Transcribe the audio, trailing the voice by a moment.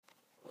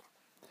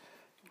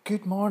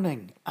Good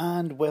morning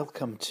and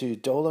welcome to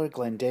Dollar,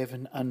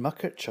 Glendevon and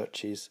Muckert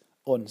churches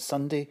on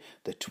Sunday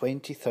the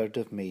 23rd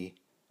of May,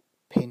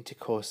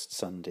 Pentecost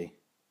Sunday.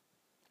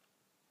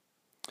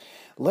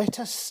 Let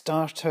us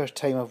start our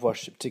time of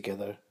worship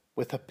together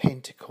with a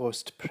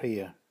Pentecost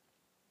prayer.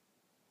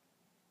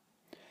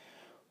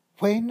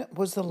 When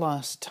was the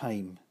last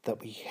time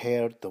that we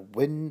heard the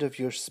wind of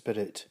your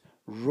Spirit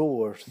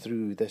roar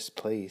through this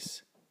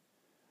place?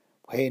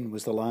 When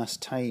was the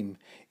last time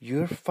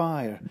your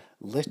fire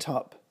lit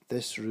up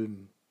this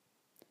room?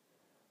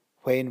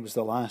 When was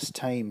the last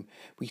time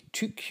we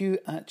took you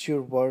at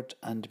your word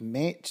and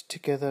met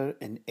together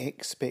in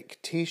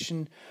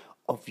expectation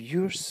of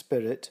your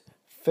Spirit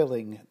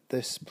filling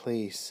this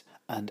place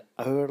and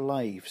our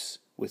lives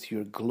with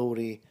your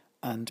glory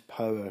and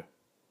power?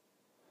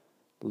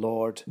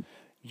 Lord,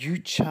 you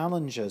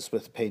challenge us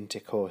with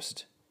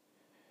Pentecost.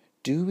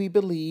 Do we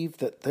believe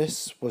that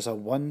this was a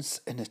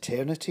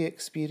once-in-eternity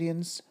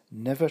experience,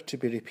 never to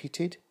be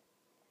repeated?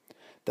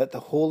 That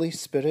the Holy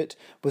Spirit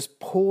was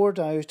poured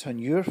out on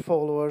your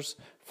followers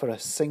for a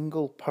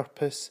single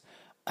purpose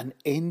and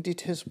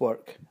ended his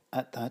work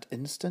at that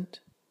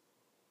instant?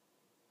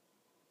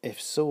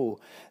 If so,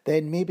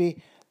 then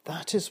maybe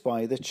that is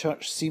why the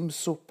church seems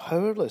so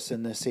powerless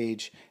in this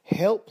age,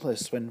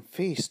 helpless when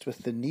faced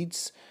with the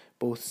needs,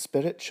 both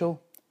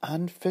spiritual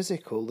and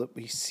physical, that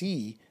we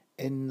see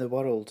in the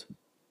world.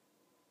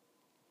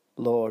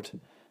 Lord,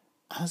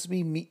 as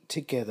we meet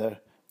together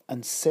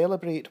and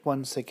celebrate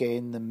once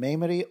again the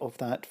memory of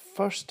that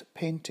first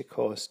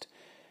Pentecost,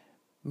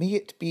 may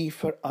it be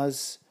for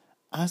us,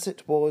 as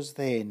it was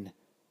then,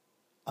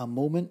 a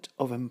moment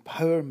of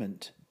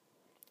empowerment,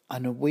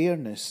 an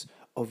awareness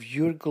of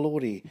your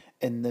glory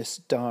in this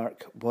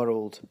dark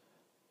world,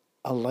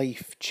 a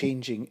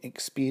life-changing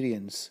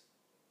experience.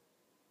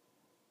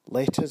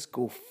 Let us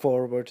go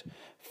forward,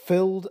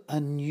 filled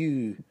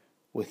anew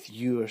with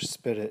your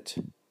Spirit.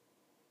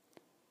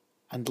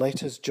 And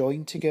let us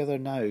join together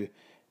now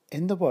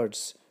in the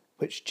words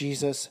which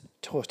Jesus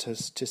taught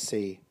us to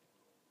say.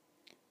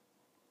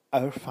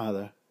 Our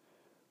Father,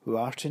 who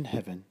art in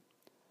heaven,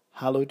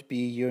 hallowed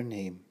be your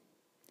name.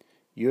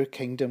 Your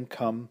kingdom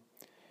come,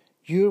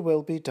 your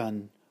will be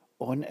done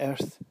on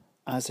earth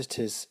as it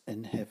is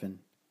in heaven.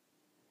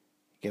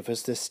 Give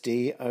us this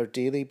day our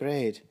daily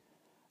bread,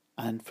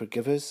 and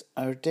forgive us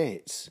our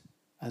debts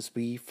as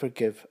we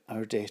forgive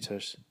our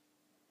debtors.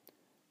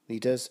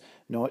 Lead us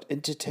not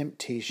into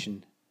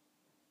temptation,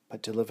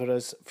 but deliver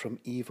us from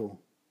evil.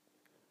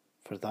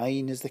 For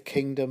thine is the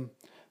kingdom,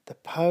 the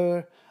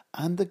power,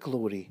 and the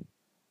glory,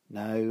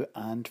 now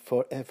and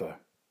forever.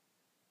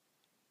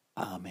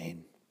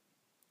 Amen.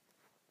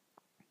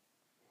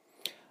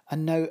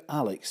 And now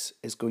Alex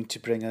is going to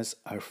bring us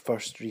our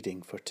first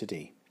reading for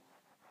today.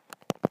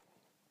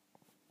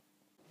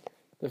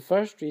 The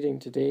first reading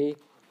today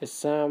is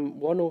Psalm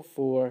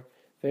 104,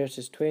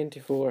 verses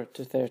 24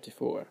 to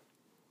 34.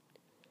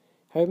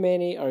 How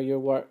many are your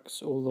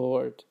works, O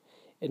Lord?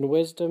 In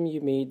wisdom you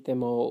made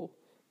them all.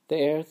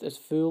 The earth is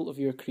full of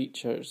your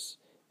creatures.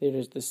 There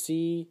is the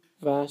sea,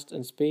 vast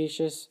and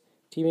spacious,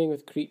 teeming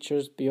with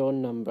creatures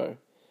beyond number,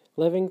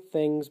 living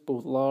things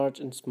both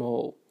large and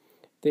small.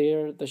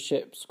 There the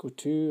ships go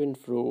to and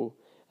fro,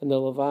 and the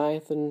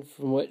leviathan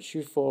from which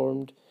you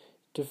formed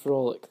to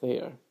frolic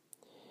there.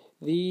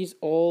 These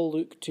all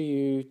look to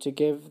you to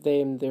give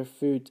them their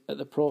food at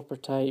the proper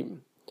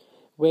time.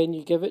 When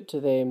you give it to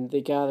them, they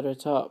gather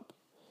it up.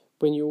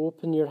 When you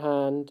open your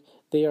hand,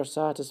 they are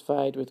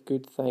satisfied with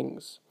good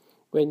things.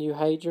 When you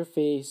hide your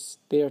face,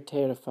 they are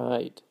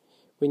terrified.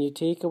 When you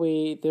take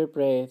away their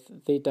breath,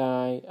 they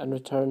die and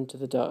return to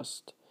the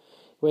dust.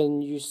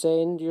 When you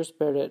send your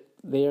Spirit,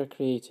 they are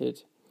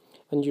created,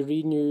 and you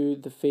renew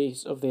the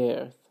face of the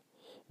earth.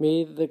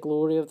 May the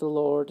glory of the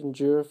Lord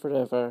endure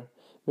forever.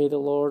 May the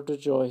Lord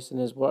rejoice in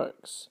his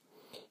works.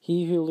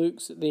 He who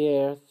looks at the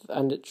earth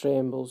and it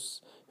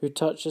trembles, who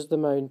touches the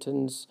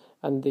mountains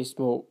and they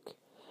smoke.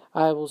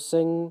 I will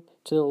sing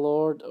to the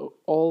Lord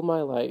all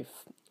my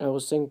life. I will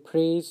sing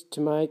praise to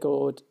my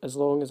God as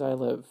long as I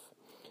live.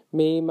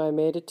 May my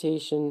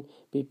meditation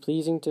be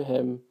pleasing to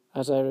him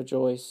as I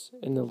rejoice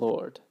in the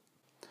Lord.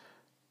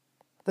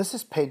 This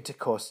is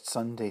Pentecost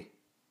Sunday.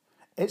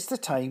 It's the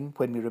time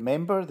when we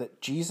remember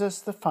that Jesus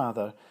the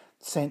Father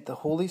sent the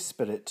Holy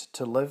Spirit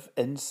to live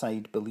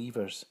inside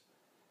believers.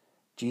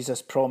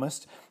 Jesus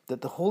promised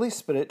that the Holy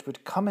Spirit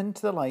would come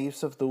into the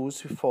lives of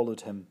those who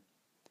followed him.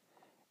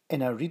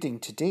 In our reading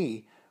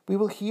today, we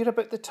will hear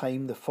about the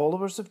time the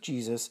followers of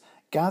Jesus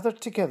gathered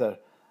together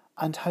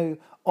and how,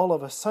 all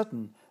of a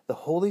sudden, the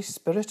Holy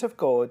Spirit of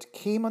God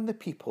came on the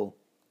people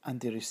and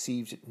they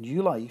received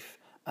new life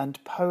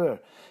and power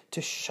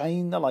to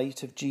shine the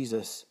light of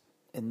Jesus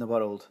in the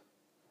world.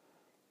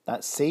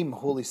 That same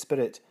Holy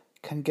Spirit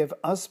can give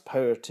us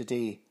power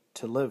today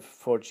to live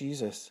for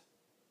Jesus.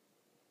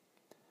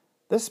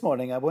 This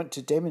morning I want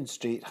to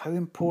demonstrate how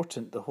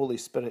important the Holy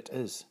Spirit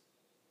is.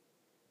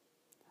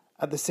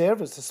 At the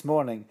service this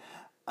morning,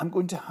 I'm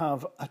going to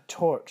have a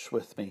torch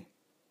with me.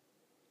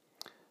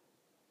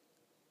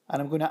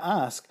 And I'm going to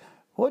ask,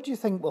 What do you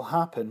think will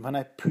happen when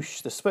I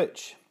push the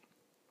switch?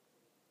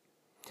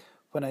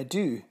 When I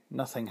do,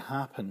 nothing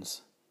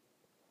happens.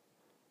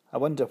 I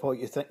wonder what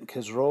you think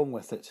is wrong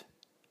with it.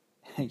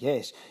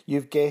 Yes,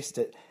 you've guessed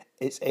it.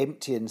 It's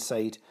empty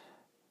inside.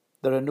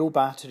 There are no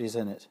batteries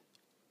in it.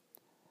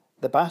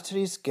 The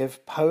batteries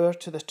give power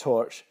to the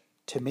torch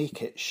to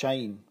make it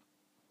shine.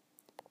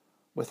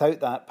 Without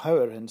that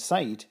power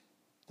inside,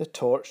 the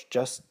torch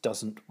just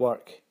doesn't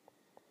work.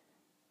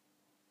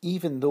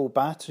 Even though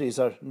batteries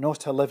are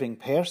not a living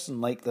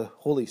person like the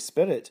Holy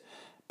Spirit,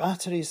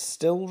 batteries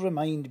still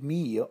remind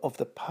me of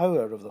the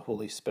power of the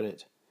Holy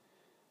Spirit.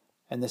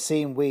 In the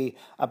same way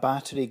a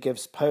battery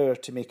gives power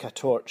to make a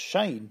torch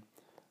shine,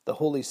 the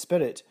Holy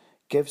Spirit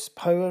gives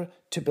power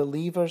to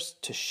believers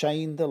to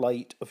shine the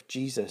light of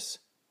Jesus.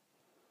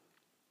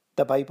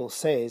 The Bible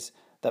says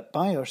that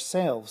by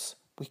ourselves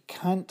we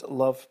can't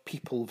love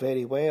people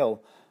very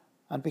well,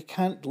 and we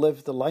can't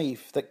live the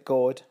life that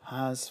God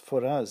has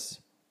for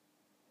us.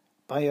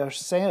 By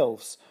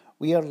ourselves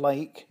we are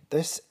like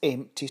this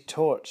empty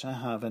torch I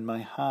have in my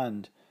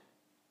hand,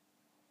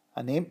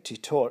 an empty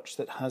torch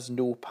that has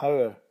no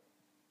power.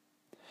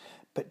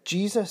 But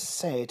Jesus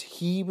said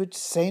he would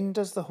send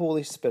us the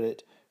Holy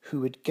Spirit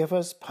who would give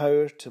us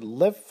power to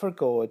live for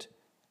God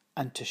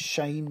and to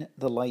shine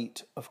the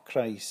light of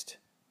Christ.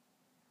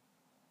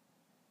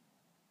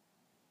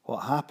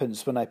 What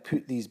happens when I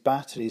put these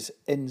batteries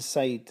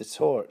inside the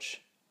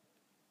torch?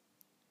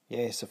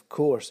 Yes, of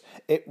course,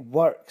 it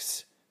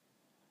works.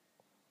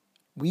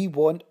 We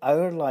want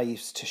our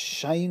lives to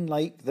shine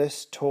like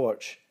this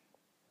torch.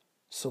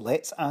 So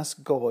let's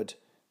ask God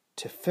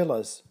to fill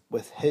us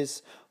with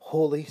His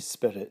Holy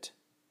Spirit.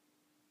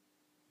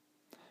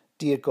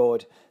 Dear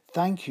God,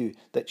 thank you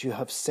that you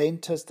have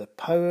sent us the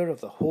power of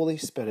the Holy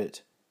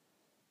Spirit.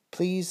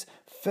 Please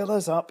fill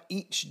us up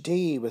each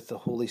day with the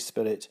Holy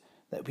Spirit,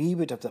 that we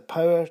would have the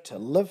power to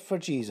live for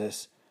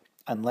Jesus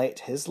and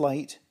let His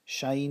light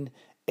shine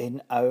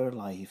in our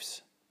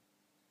lives.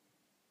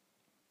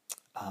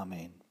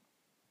 Amen.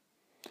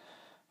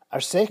 Our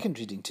second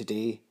reading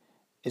today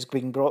is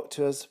being brought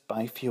to us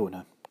by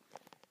Fiona.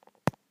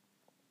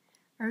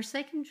 Our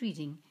second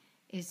reading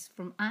is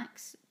from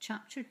Acts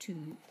chapter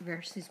 2,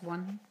 verses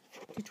 1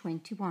 to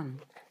 21.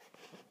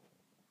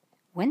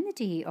 When the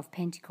day of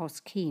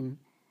Pentecost came,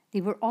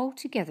 they were all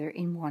together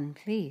in one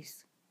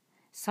place.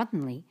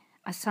 Suddenly,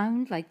 a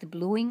sound like the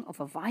blowing of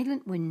a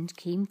violent wind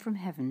came from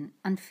heaven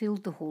and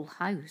filled the whole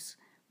house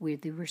where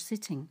they were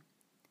sitting.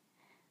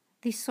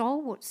 They saw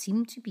what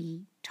seemed to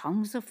be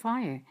tongues of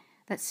fire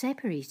that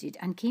separated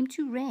and came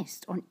to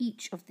rest on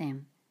each of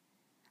them.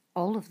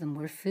 All of them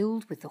were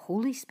filled with the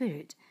Holy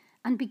Spirit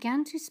and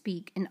began to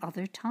speak in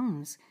other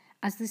tongues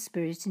as the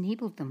Spirit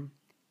enabled them.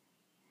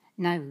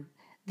 Now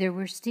there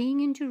were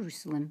staying in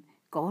Jerusalem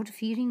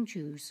God-fearing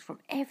Jews from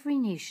every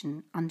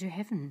nation under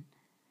heaven.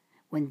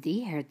 When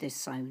they heard this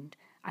sound,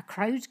 a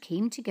crowd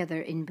came together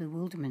in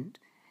bewilderment,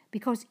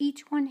 because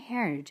each one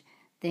heard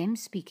them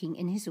speaking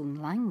in his own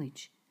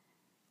language.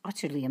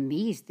 Utterly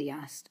amazed, they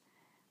asked,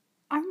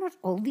 "Are not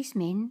all these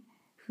men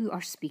who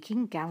are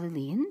speaking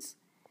Galileans?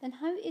 Then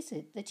how is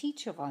it that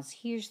each of us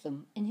hears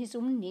them in his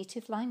own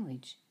native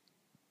language?"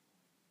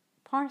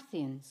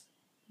 Parthians,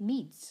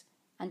 Medes,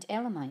 and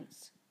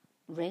Elamites,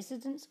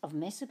 residents of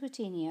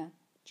Mesopotamia,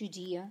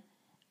 Judea,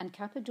 and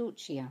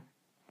Cappadocia,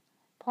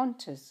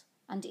 Pontus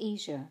and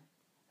Asia,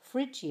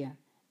 Phrygia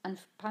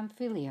and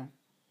Pamphylia,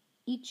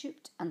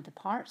 Egypt and the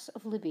parts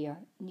of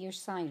Libya near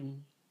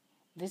Cyrene,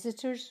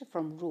 visitors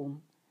from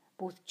Rome,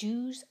 both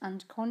Jews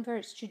and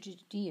converts to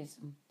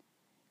Judaism,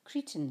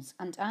 Cretans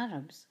and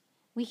Arabs,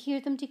 we hear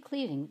them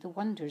declaring the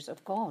wonders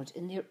of God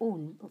in their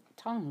own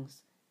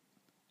tongues.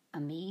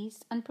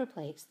 Amazed and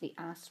perplexed, they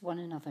asked one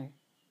another,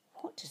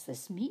 "What does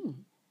this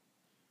mean?"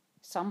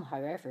 Some,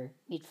 however,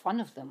 made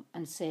fun of them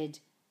and said,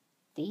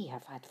 "They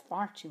have had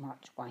far too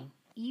much wine.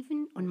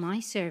 Even on my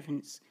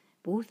servants,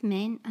 both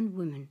men and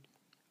women,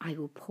 I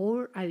will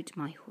pour out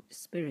my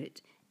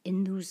Spirit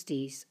in those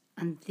days,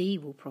 and they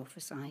will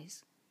prophesy.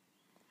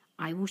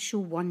 I will show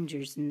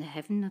wonders in the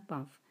heaven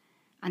above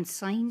and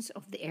signs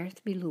of the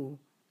earth below,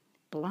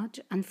 blood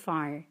and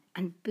fire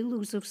and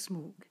billows of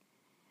smoke.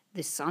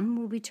 The sun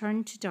will be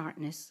turned to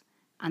darkness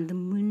and the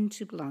moon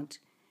to blood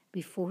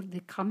before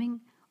the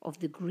coming of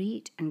the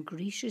great and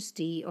gracious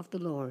day of the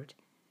Lord,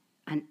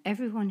 and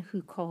everyone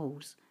who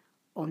calls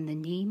on the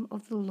name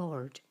of the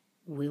Lord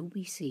will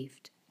be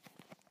saved."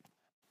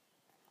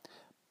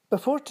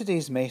 Before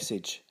today's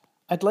message,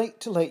 I'd like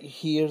to let you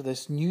hear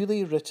this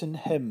newly written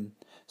hymn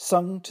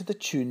sung to the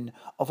tune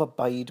of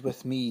Abide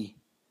With Me.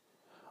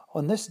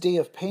 On this day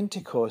of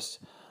Pentecost,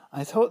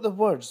 I thought the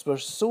words were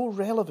so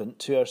relevant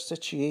to our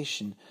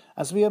situation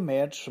as we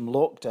emerge from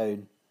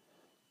lockdown,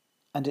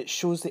 and it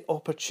shows the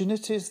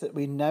opportunities that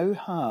we now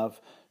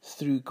have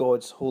through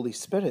God's Holy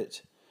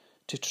Spirit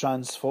to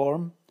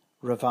transform,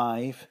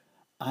 revive,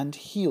 and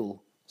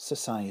heal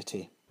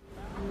society.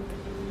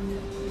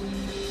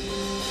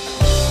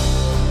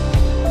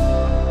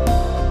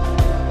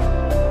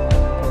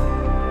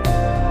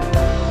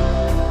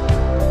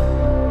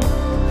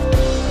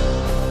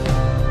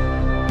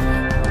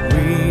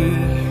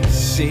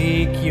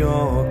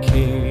 your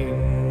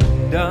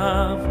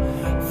kingdom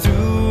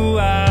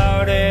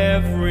throughout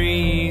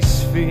every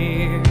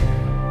sphere.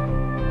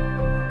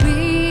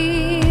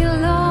 We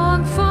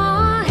long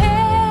for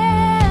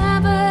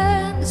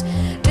heaven's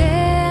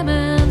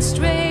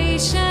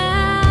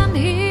demonstration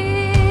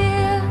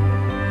here.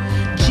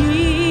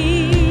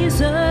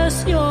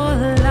 Jesus, your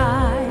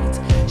light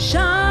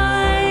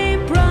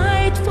shine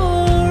bright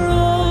for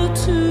all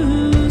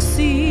to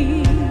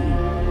see.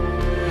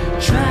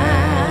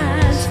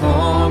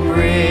 Transform,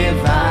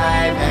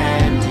 revive,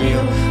 and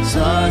heal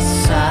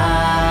society.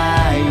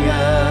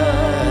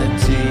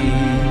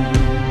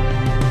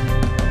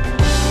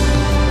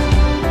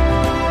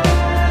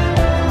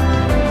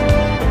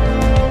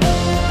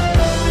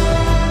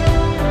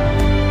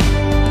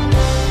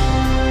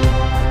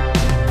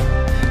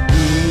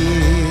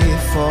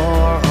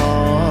 Before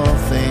all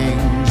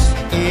things,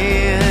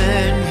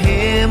 in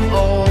Him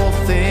all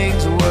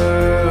things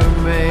were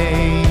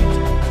made.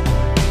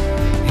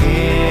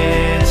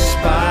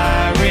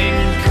 Inspiring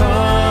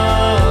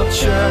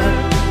culture,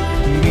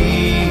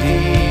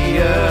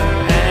 media,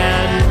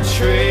 and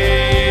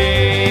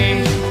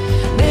trade.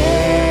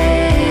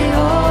 May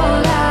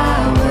all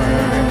our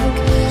work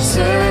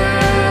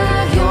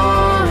serve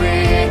your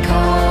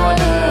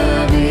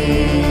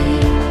economy.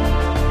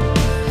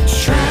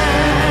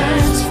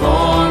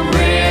 Transform,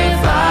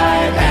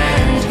 revive,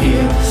 and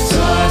heal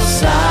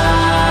society.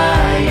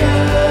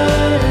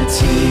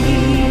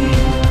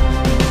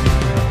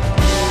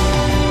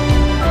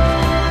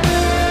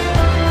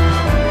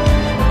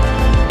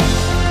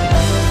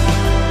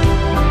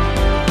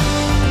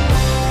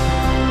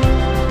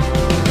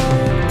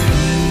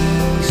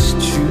 Peace,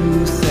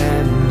 truth,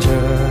 and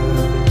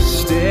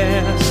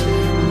justice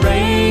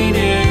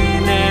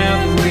reigning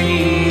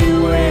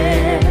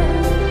everywhere.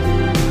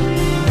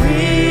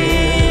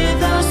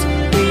 With us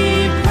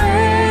be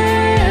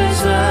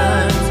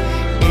present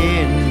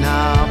in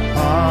our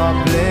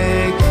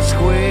public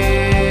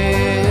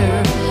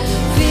square.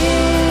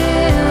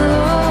 Fill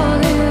all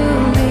who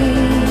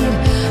lead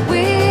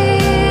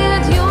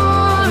with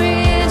your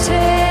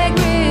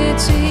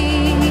integrity.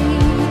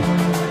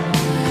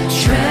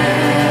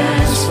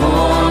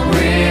 Transform,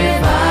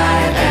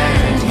 revive,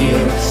 and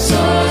heal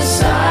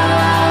society.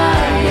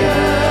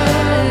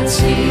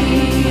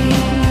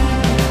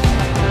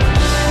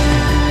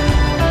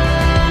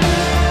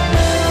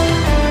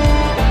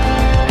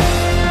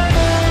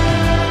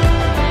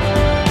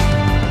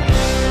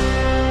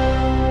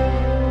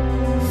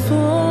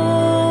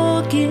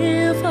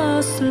 Forgive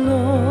us,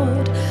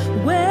 Lord,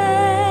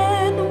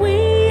 when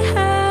we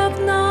have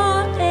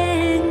not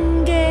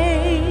engaged.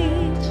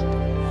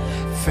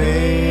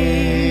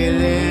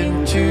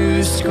 Failing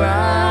to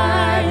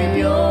scribe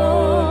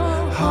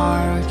your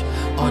heart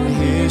on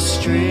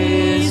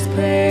history's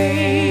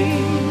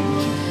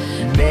page.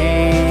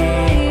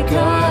 Make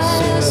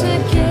us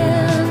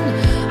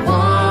again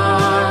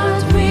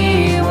what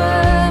we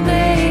were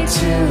made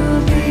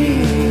to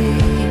be.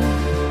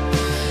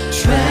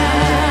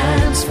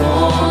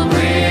 transform,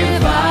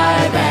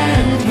 revive,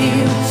 and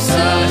heal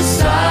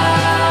society.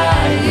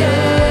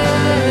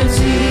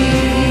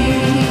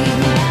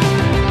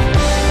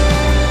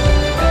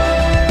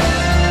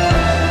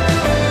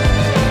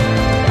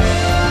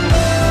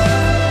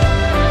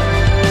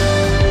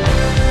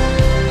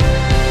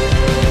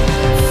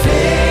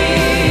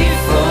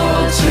 Faithful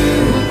to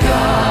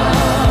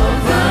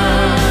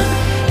govern,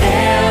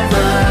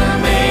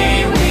 ever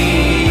may we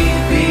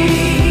be.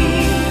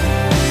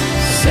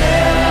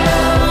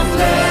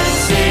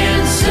 Selfless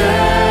in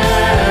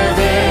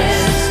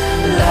service,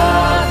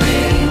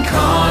 loving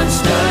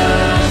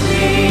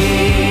constantly.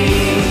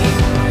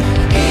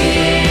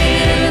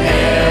 In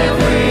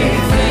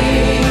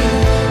everything,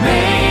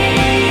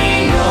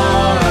 may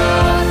your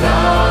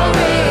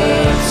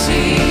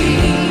authority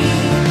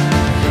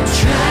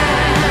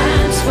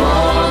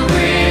transform,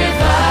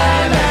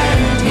 revive,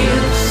 and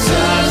heal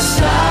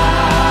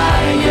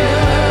society.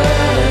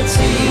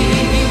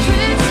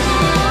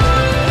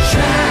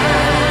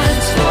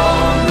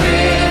 Transform,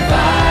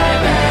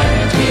 revive,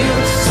 and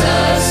heal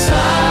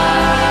society.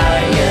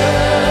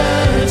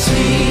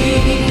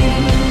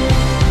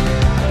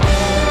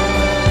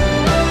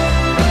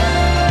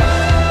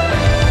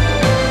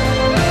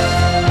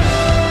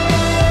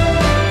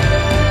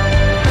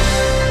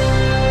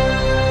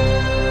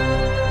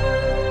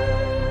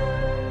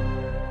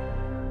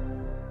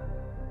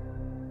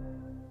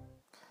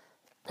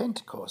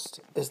 Pentecost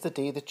is the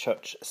day the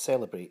Church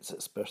celebrates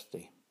its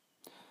birthday.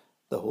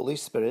 The Holy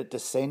Spirit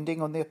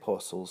descending on the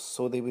apostles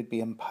so they would be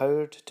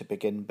empowered to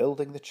begin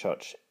building the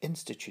Church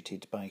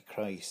instituted by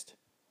Christ.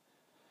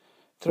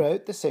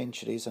 Throughout the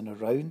centuries and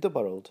around the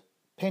world,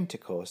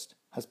 Pentecost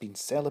has been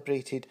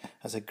celebrated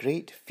as a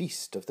great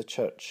feast of the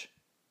Church.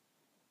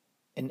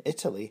 In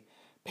Italy,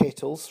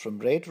 petals from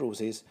red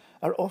roses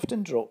are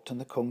often dropped on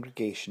the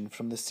congregation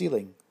from the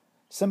ceiling,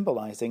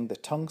 symbolising the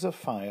tongues of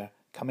fire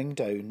coming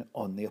down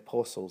on the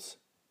apostles.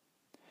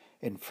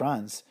 In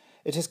France,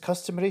 it is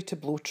customary to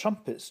blow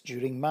trumpets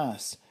during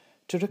Mass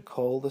to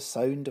recall the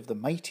sound of the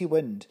mighty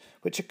wind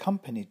which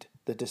accompanied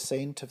the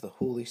descent of the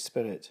Holy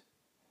Spirit.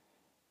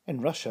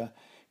 In Russia,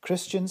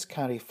 Christians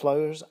carry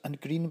flowers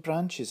and green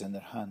branches in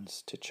their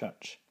hands to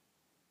church.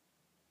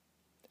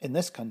 In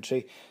this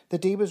country, the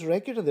day was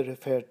regularly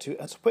referred to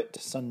as Whit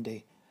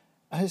Sunday,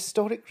 a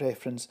historic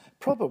reference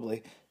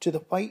probably to the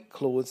white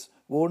clothes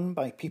worn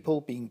by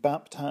people being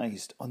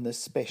baptised on this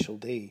special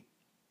day.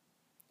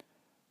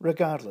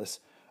 Regardless,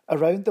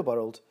 around the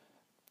world,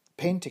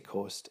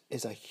 Pentecost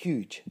is a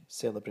huge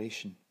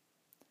celebration.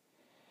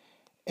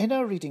 In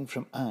our reading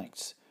from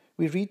Acts,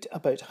 we read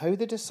about how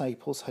the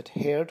disciples had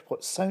heard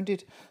what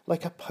sounded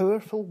like a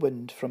powerful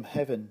wind from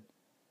heaven,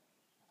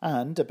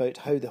 and about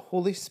how the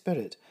Holy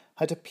Spirit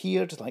had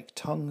appeared like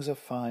tongues of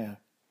fire.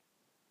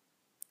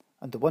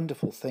 And the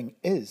wonderful thing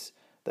is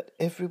that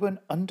everyone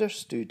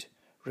understood,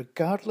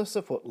 regardless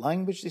of what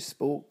language they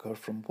spoke or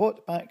from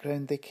what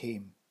background they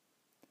came.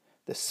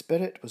 The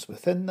Spirit was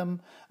within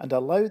them and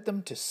allowed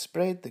them to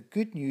spread the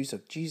good news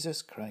of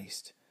Jesus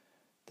Christ.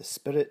 The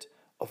Spirit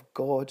of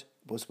God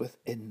was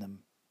within them.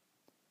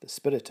 The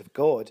Spirit of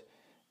God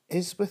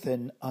is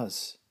within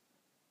us.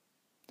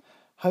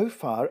 How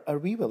far are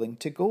we willing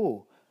to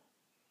go?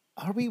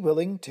 Are we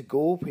willing to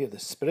go where the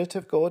Spirit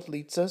of God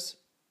leads us?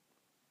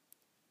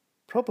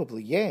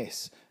 Probably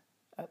yes,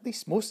 at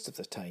least most of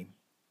the time.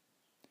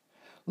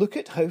 Look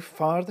at how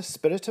far the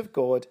Spirit of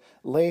God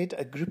led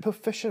a group of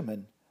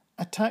fishermen,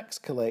 a tax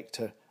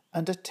collector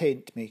and a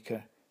tent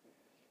maker.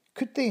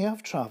 Could they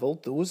have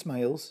travelled those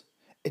miles,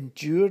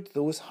 endured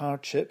those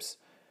hardships,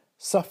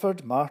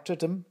 suffered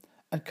martyrdom,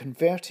 and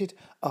converted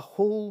a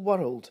whole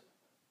world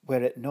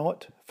were it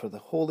not for the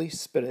Holy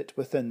Spirit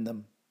within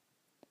them?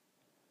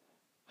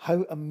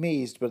 How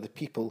amazed were the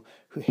people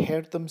who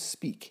heard them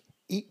speak,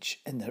 each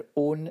in their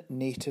own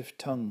native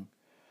tongue.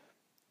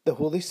 The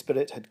Holy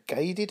Spirit had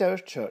guided our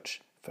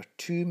church for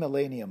 2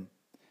 millennium,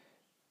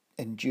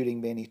 enduring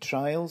many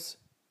trials,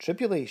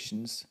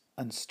 tribulations,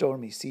 and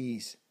stormy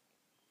seas.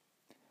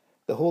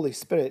 The Holy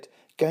Spirit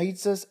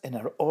guides us in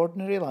our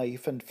ordinary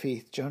life and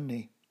faith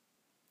journey.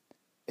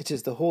 It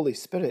is the Holy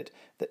Spirit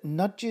that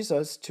nudges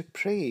us to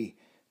pray,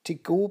 to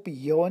go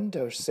beyond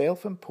our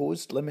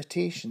self-imposed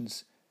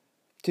limitations,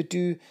 to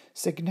do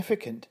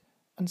significant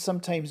and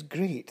sometimes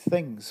great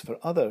things for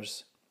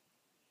others.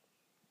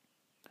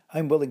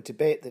 I'm willing to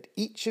bet that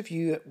each of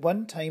you at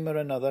one time or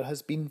another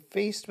has been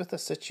faced with a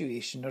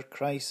situation or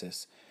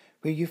crisis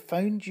where you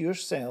found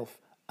yourself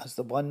as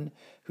the one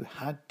who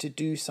had to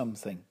do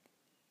something.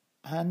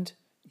 And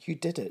you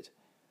did it.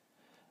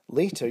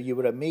 Later you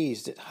were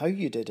amazed at how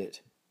you did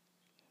it.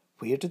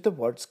 Where did the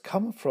words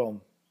come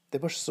from? They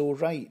were so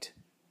right.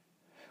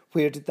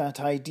 Where did that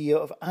idea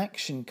of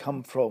action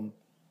come from?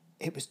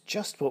 It was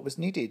just what was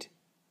needed.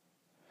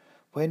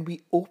 When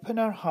we open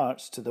our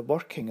hearts to the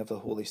working of the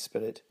Holy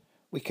Spirit,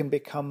 we can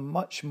become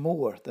much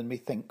more than we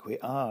think we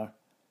are.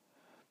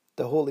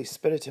 The Holy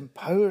Spirit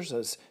empowers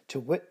us to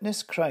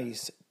witness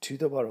Christ to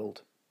the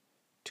world,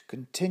 to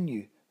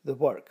continue the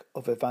work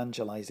of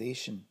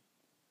evangelization.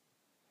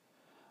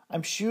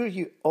 I'm sure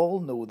you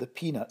all know the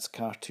Peanuts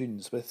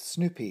cartoons with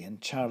Snoopy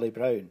and Charlie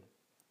Brown.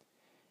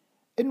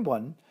 In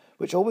one,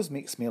 which always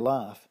makes me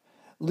laugh,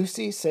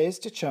 Lucy says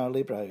to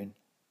Charlie Brown,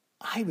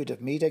 "I would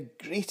have made a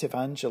great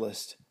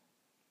evangelist."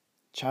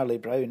 Charlie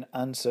Brown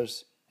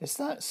answers, "Is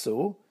that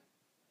so?"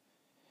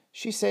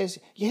 She says,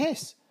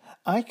 "Yes,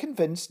 I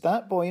convinced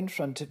that boy in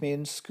front of me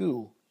in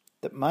school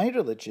that my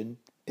religion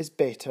is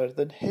better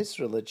than his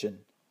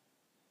religion."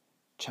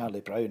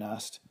 Charlie Brown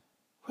asked,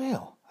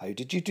 "Well, how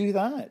did you do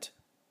that?"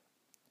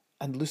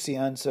 And Lucy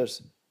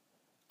answers,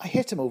 "I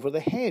hit him over the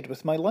head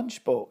with my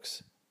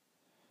lunchbox."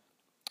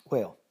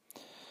 Well,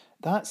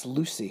 that's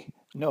Lucy,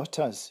 not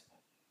us.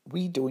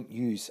 We don't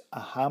use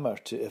a hammer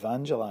to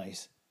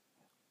evangelise.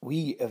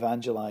 We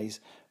evangelise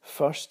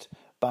first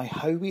by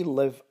how we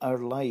live our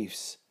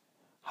lives,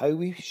 how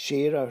we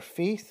share our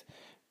faith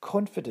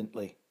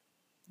confidently,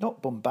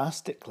 not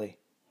bombastically.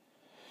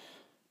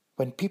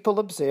 When people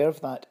observe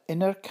that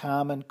inner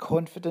calm and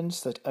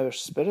confidence that our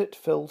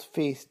spirit-filled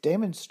faith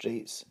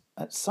demonstrates,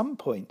 at some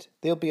point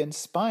they'll be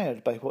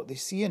inspired by what they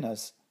see in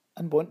us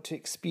and want to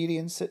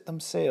experience it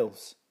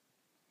themselves.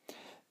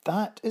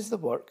 That is the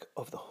work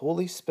of the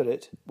Holy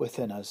Spirit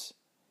within us.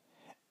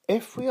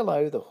 If we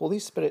allow the Holy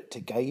Spirit to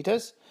guide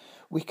us,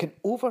 we can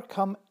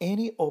overcome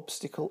any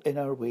obstacle in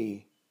our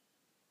way.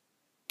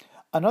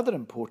 Another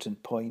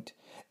important point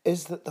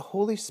is that the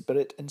Holy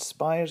Spirit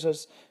inspires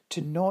us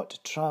to not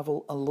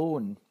travel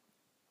alone.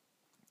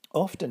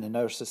 Often in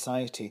our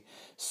society,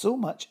 so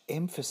much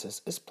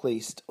emphasis is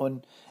placed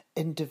on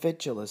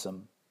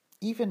individualism,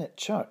 even at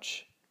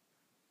church.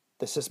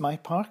 This is my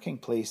parking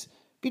place.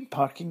 Been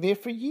parking there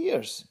for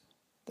years.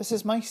 This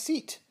is my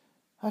seat.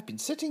 I've been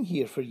sitting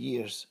here for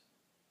years.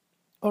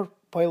 Or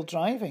while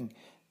driving,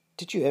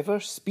 did you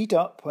ever speed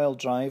up while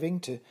driving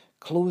to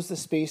close the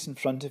space in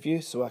front of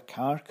you so a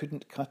car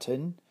couldn't cut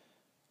in?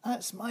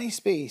 That's my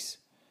space.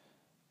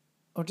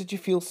 Or did you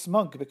feel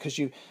smug because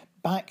you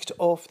backed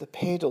off the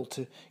pedal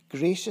to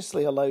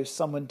graciously allow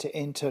someone to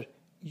enter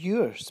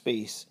your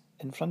space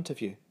in front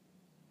of you?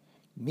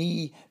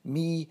 Me,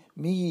 me,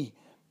 me.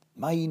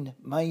 Mine,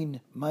 mine,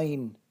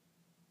 mine.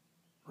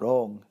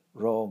 Wrong,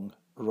 wrong,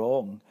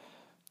 wrong.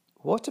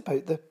 What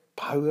about the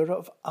power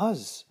of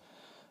us?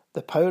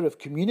 The power of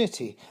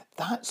community?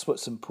 That's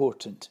what's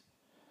important.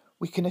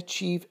 We can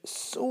achieve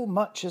so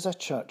much as a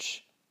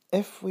church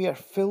if we are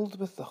filled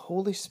with the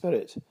Holy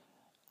Spirit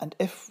and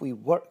if we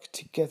work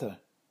together.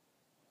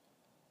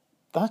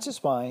 That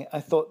is why I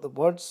thought the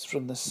words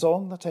from the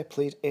song that I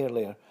played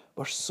earlier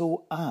were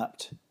so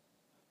apt.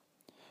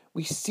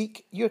 We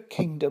seek your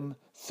kingdom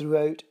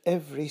throughout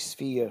every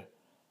sphere.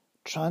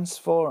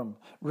 Transform,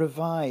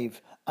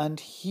 revive, and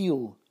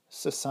heal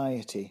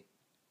society.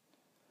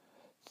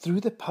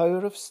 Through the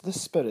power of the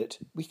Spirit,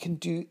 we can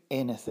do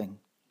anything.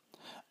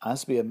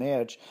 As we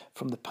emerge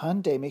from the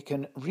pandemic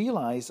and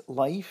realise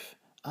life,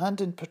 and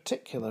in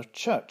particular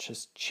church,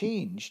 has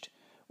changed,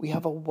 we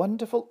have a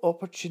wonderful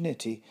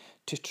opportunity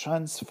to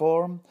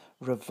transform,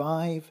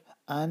 revive,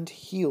 and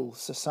heal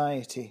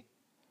society.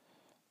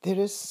 There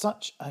is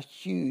such a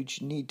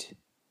huge need.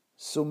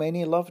 So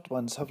many loved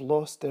ones have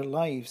lost their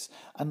lives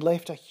and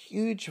left a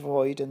huge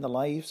void in the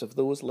lives of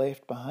those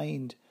left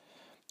behind.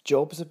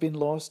 Jobs have been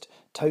lost,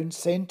 town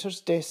centres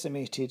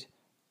decimated,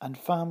 and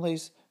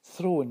families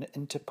thrown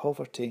into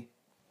poverty.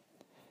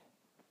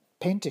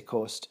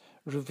 Pentecost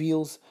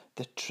reveals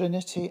the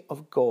Trinity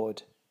of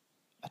God,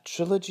 a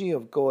trilogy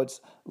of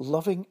God's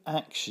loving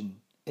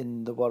action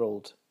in the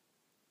world.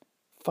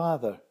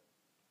 Father,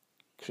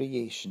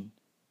 creation.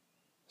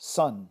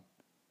 Son,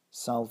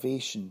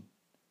 salvation.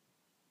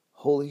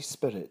 Holy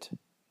Spirit,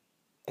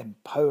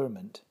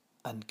 empowerment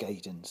and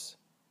guidance.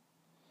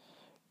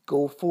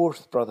 Go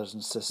forth, brothers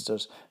and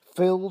sisters,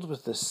 filled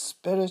with the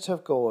Spirit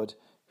of God,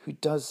 who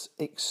does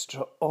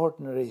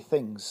extraordinary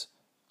things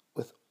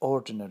with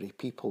ordinary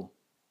people.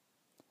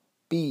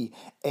 Be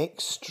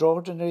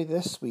extraordinary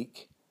this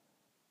week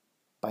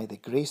by the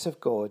grace of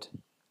God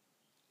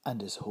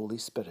and His Holy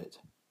Spirit.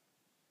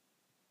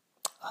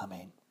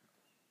 Amen.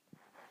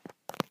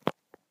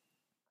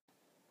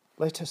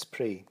 Let us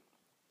pray.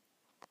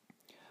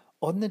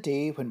 On the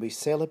day when we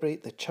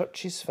celebrate the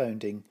Church's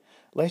founding,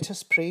 let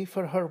us pray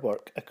for her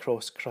work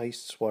across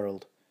Christ's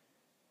world,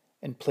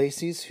 in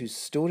places whose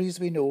stories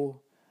we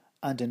know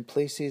and in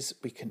places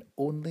we can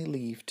only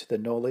leave to the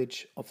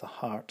knowledge of the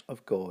heart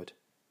of God.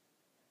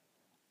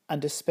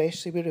 And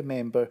especially we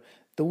remember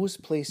those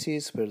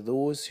places where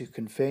those who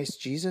confess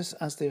Jesus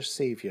as their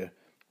Saviour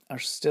are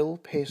still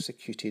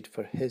persecuted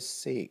for His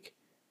sake.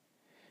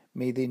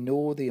 May they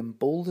know the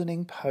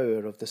emboldening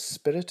power of the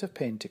Spirit of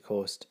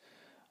Pentecost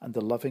and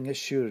the loving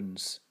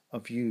assurance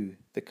of you,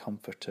 the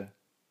Comforter.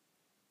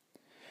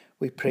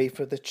 We pray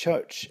for the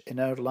Church in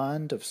our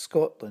land of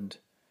Scotland,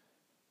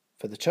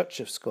 for the Church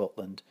of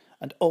Scotland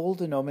and all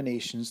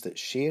denominations that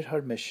share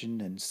her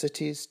mission in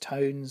cities,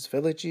 towns,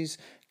 villages,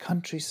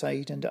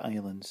 countryside and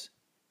islands.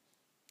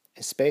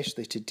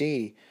 Especially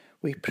today,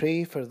 we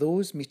pray for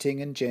those meeting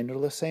in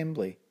General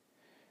Assembly.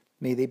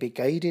 May they be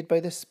guided by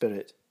the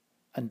Spirit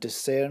and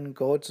discern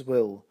God's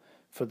will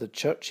for the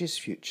Church's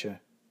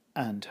future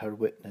and her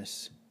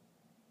witness.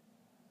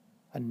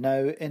 And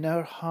now in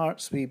our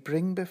hearts we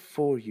bring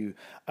before you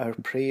our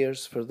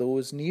prayers for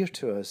those near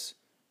to us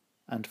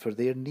and for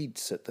their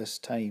needs at this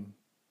time.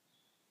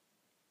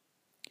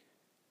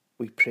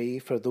 We pray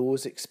for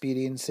those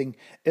experiencing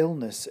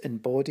illness in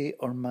body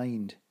or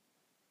mind.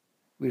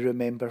 We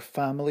remember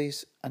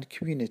families and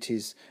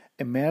communities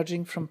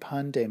emerging from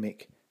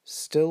pandemic,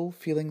 still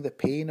feeling the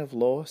pain of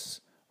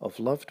loss of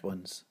loved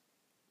ones.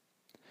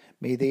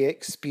 May they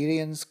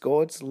experience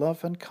God's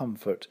love and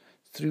comfort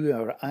through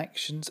our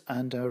actions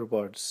and our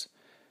words.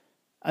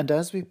 And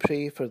as we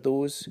pray for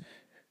those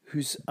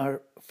who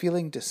are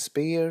feeling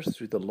despair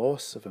through the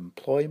loss of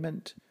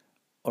employment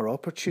or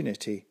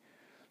opportunity,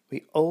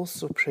 we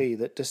also pray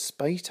that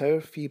despite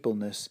our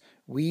feebleness,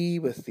 we,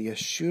 with the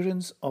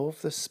assurance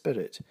of the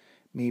Spirit,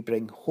 may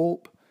bring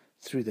hope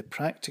through the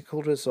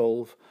practical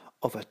resolve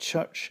of a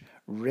church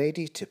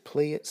ready to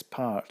play its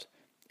part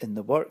in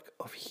the work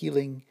of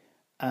healing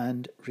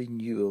and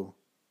renewal.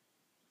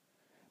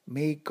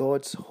 May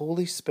God's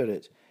Holy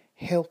Spirit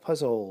help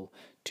us all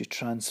to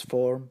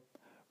transform,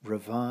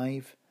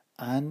 revive,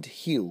 and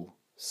heal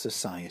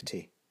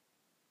society.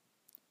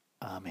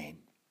 Amen.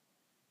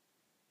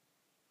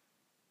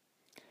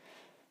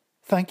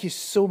 Thank you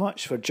so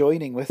much for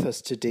joining with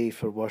us today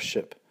for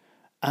worship,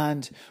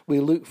 and we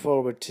look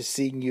forward to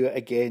seeing you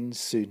again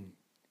soon.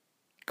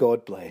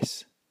 God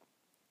bless.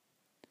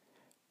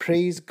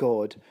 Praise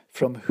God,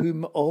 from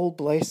whom all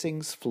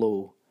blessings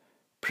flow.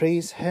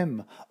 Praise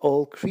Him,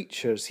 all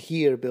creatures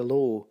here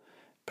below.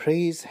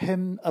 Praise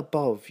Him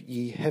above,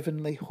 ye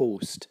heavenly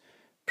host.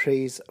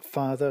 Praise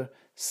Father,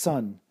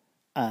 Son,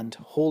 and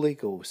Holy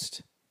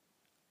Ghost.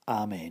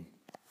 Amen.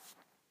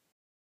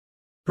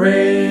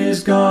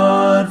 Praise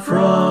God,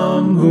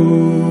 from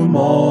whom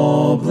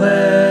all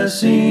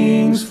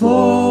blessings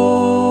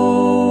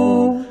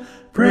flow.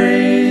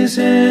 Praise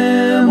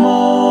Him,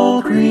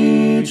 all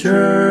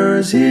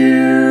creatures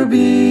here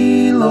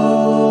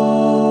below.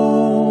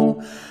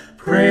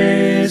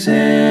 Praise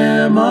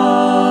Him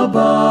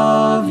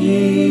above,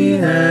 ye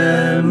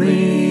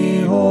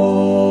heavenly hosts.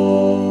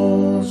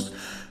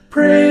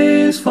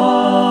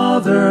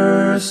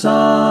 Father,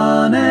 Son,